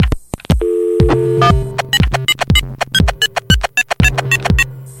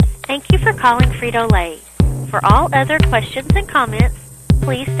calling Frito-Lay. For all other questions and comments,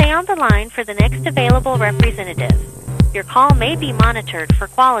 please stay on the line for the next available representative. Your call may be monitored for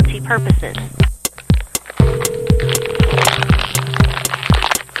quality purposes.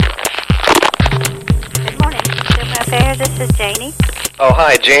 Good morning, Consumer Affairs. This is Janie. Oh,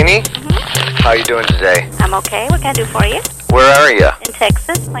 hi, Janie. How you doing today? I'm okay. What can I do for you? Where are you? In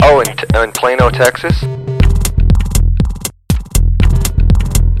Texas. In Plano, Texas?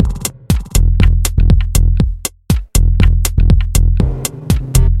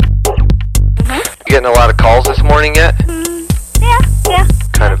 Getting a lot of calls this morning yet? Yeah.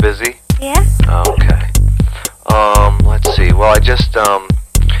 Kind of busy? Yeah. Okay. Let's see. Well, I just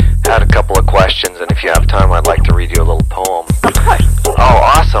had a couple of questions, and if you have time, I'd like to read you a little poem. Of course. Oh,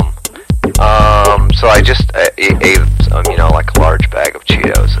 awesome. So I just ate, like a large bag of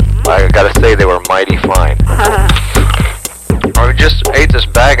Cheetos. And I gotta say, they were mighty fine. I just ate this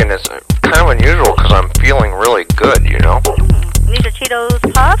bag, and it's kind of unusual because I'm feeling really good, These are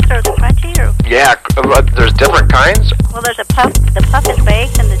Cheetos Puffs, or the Crunchy, or? Yeah, there's different kinds. Well, there's a Puff. The Puff is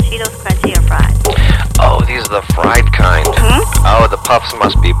baked, and the Cheetos Crunchy are fried. Oh, these are the fried kind. Oh, the Puffs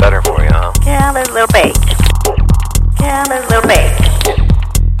must be better for you, huh? Yeah, they're a little baked.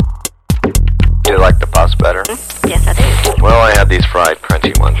 Do you like the Puffs better? Yes, I do. Well, I had these fried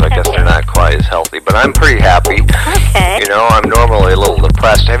crunchy ones. I guess they're not quite as healthy, but I'm pretty happy. Okay. I'm normally a little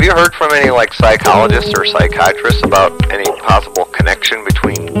depressed. Have you heard from any, psychologists or psychiatrists about any possible connection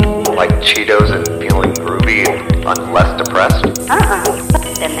between, Cheetos and feeling groovy and less depressed?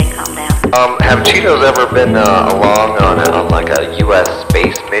 Then they calm down. Have Cheetos ever been along on a U.S.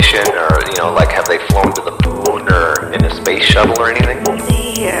 space mission, or, have they flown to the moon or in a space shuttle or anything?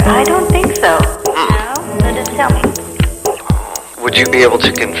 I don't think so. No? Just tell me. Would you be able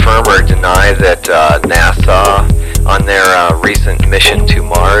to confirm or deny that NASA, on their recent mission to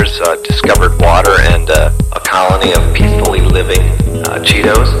Mars, discovered water and a colony of peacefully living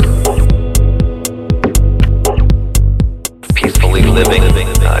Cheetos? Peacefully living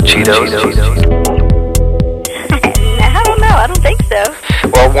Cheetos? I don't know. I don't think so.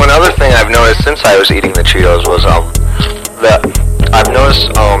 Well, one other thing I've noticed since I was eating the Cheetos was that I've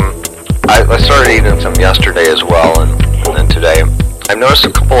noticed I started eating some yesterday as well, and then today. I've noticed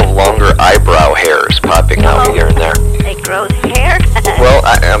a couple of longer eyebrow hairs popping out here and there. They grow hair? Well,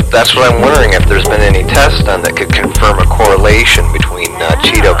 that's what I'm wondering, if there's been any tests done that could confirm a correlation between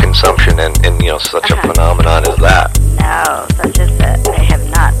Cheeto consumption and such a phenomenon as that. No, such as that. I have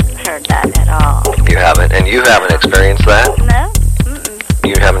not heard that at all. You haven't? And you haven't experienced that? No.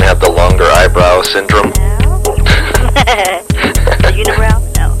 You haven't had the longer eyebrow syndrome? No. The unibrow?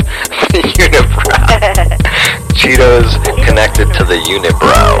 No. The unibrow. Cheetos connected to the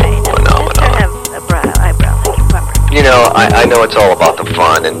unibrow phenomenon. I have a eyebrow, I can remember. I know it's all about the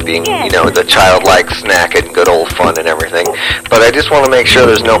fun and being, the childlike snack and good old fun and everything. But I just want to make sure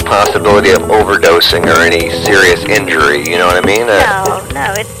there's no possibility of overdosing or any serious injury, you know what I mean?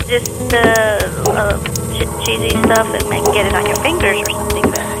 No, it's just cheesy stuff that may get it on your fingers or something.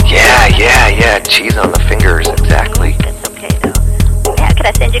 Yeah, cheese on the fingers, exactly. That's okay, though. Yeah, could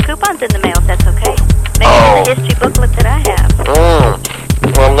I send you coupons in the mail if that's okay? Maybe the history booklet that I have.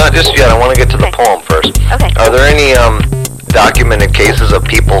 Well, not just yet. I want to get to the poem first. Okay. Are there any documented cases of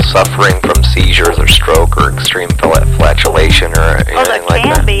people suffering from seizures or stroke or extreme flatulation or anything like that? Well,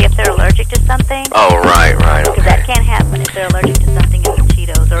 there can be if they're allergic to something. Oh, right, okay. Because that can happen if they're allergic to something in the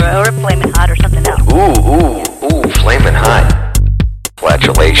Cheetos or a Flamin' Hot or something else. Ooh, Flamin' Hot.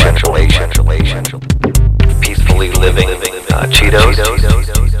 Flatulation. Peacefully living Cheetos.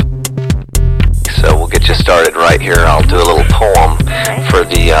 So we'll get you started right here. I'll do a little poem for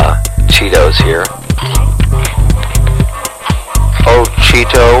the Cheetos here. Oh,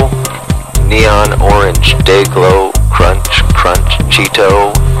 Cheeto, neon orange day glow, crunch,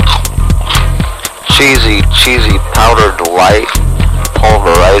 Cheeto. Cheesy, powdered light,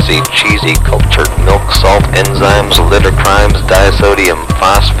 pulverizing, cheesy, cultured milk, salt, enzymes, litter crimes, disodium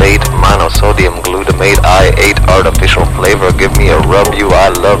phosphate, monosodium glutamate. I ate artificial flavor. Give me a rub you, I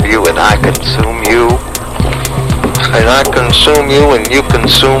love you, and I consume you. And I consume you, and you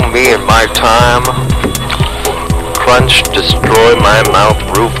consume me in my time. Crunch, destroy my mouth,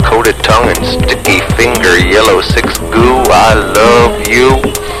 roof, coated tongue, and sticky finger, yellow 6 goo. I love you.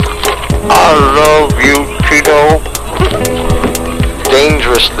 I love you, Cheeto.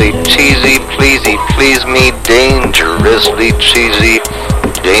 Dangerously cheesy, please me. Dangerously cheesy,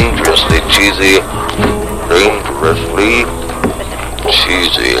 dangerously cheesy, dangerously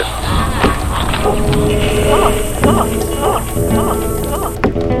cheesy.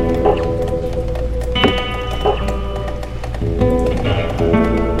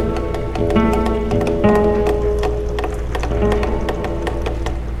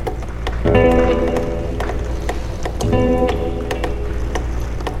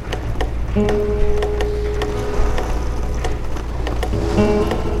 Bye.